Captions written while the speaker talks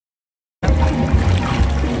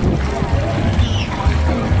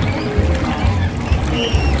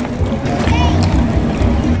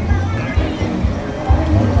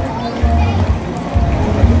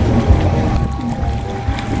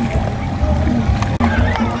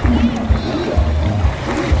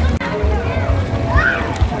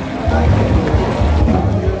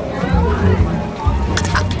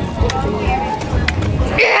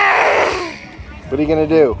gonna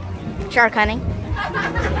do? Shark hunting.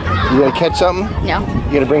 You gonna catch something? No.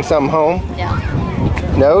 You gonna bring something home? No.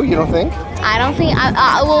 No, you don't think? I don't think.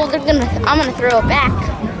 Well, I'm gonna throw it back.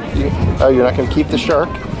 Oh, you're not gonna keep the shark?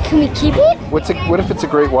 Can we keep it? What if it's a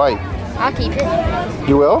great white? I'll keep it.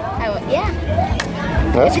 You will? I will. Yeah.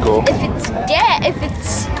 That's cool. If it's dead, if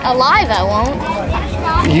it's alive, I won't.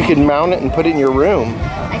 You could mount it and put it in your room.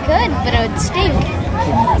 I could, but it would stink.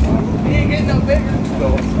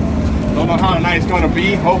 Don't know how nice it's going to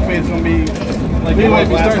be. Hopefully it's going to be like anyway, if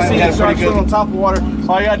you start seeing sharks on top of water,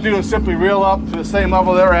 all you got to do is simply reel up to the same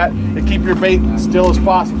level they're at and keep your bait still as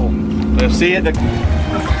possible. So see it?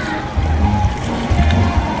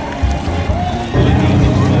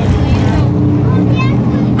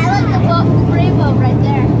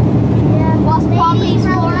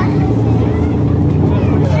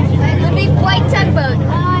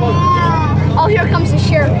 Oh, here comes the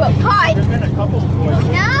sheriff boat. Hide! No!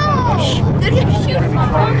 They're gonna shoot him. They're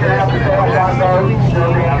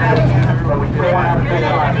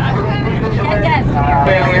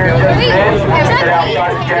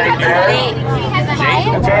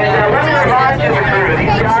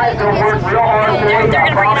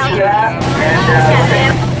gonna bring it out.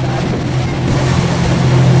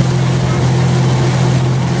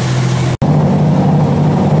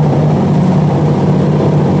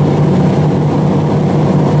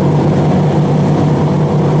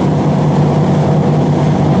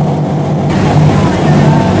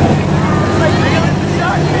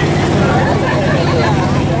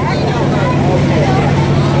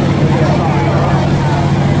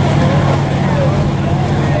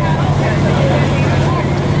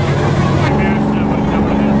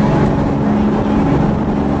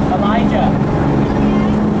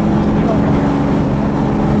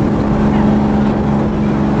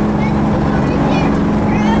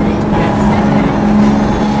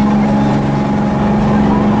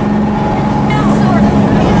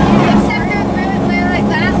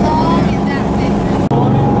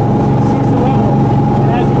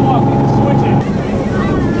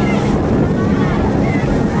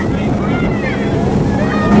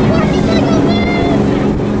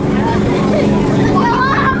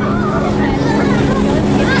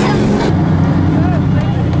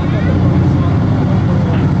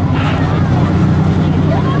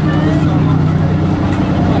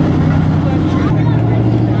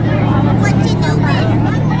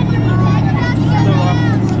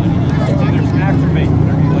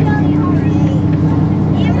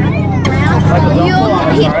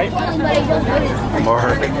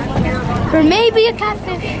 Or maybe a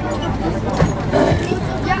catfish.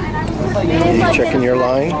 Are you checking your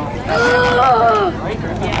line?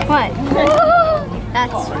 What?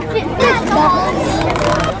 That's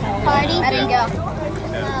party. I didn't go.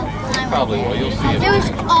 Probably will. You'll see it. It was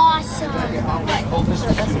awesome.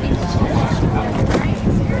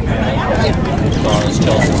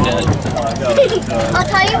 I'll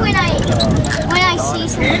tell you when I see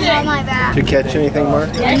something on my back. Did you catch anything,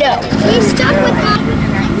 Mark? No. He's stuck with me.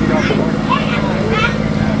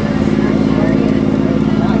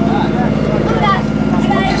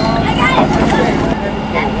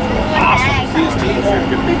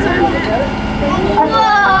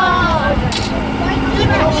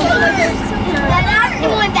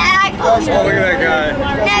 Oh, look at that guy.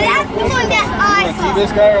 Now that's the one that I saw. See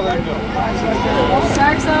this guy or let him go?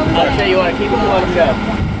 Sharks on me. I'll tell you what, keep him or let him go.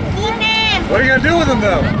 Eat him. What are you going to do with him,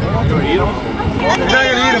 though? You want to eat him? If you're not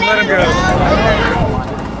going to eat him, let him go.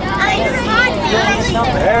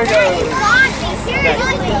 There he goes.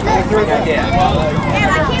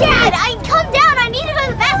 Dad, come down. I need to go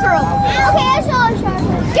to the bathroom. Okay, I saw him.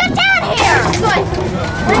 Get down here.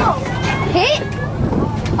 Hit.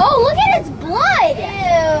 Oh, look at its blood.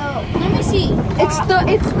 Ew. Let me see. It's the.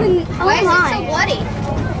 Why is it so bloody?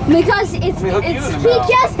 Because he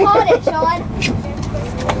just caught it, Sean.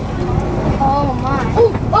 Oh my.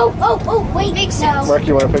 Oh, wait. Big sense. Mark,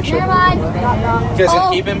 you want a picture? Never mind. You guys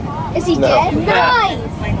gonna keep him? Is he dead? Nice.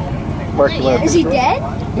 Mark, you want a picture? Is he dead?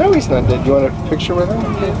 No, he's not dead. You want a picture with him?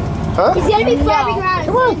 Huh? He's gonna be flapping around.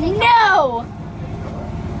 Come on. No.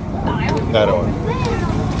 I don't want.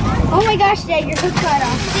 Oh my gosh, Dad, your hook cut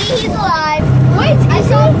off. See, he's alive. Wait, I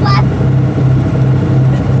saw him flap.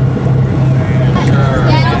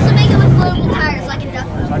 Yeah, and also make it with floatable tires like a duck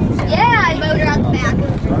boat. Yeah, I motor out the back.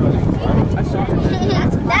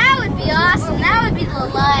 That would be awesome. That would be the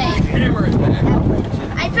life.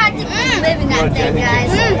 I practically live in that thing, guys.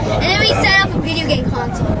 And then we set up a video game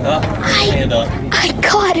console. Stand up. I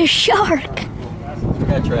caught a shark.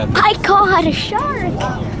 I caught a shark.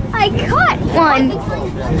 I caught one.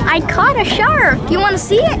 I caught a shark. You want to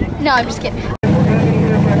see it? No, I'm just kidding.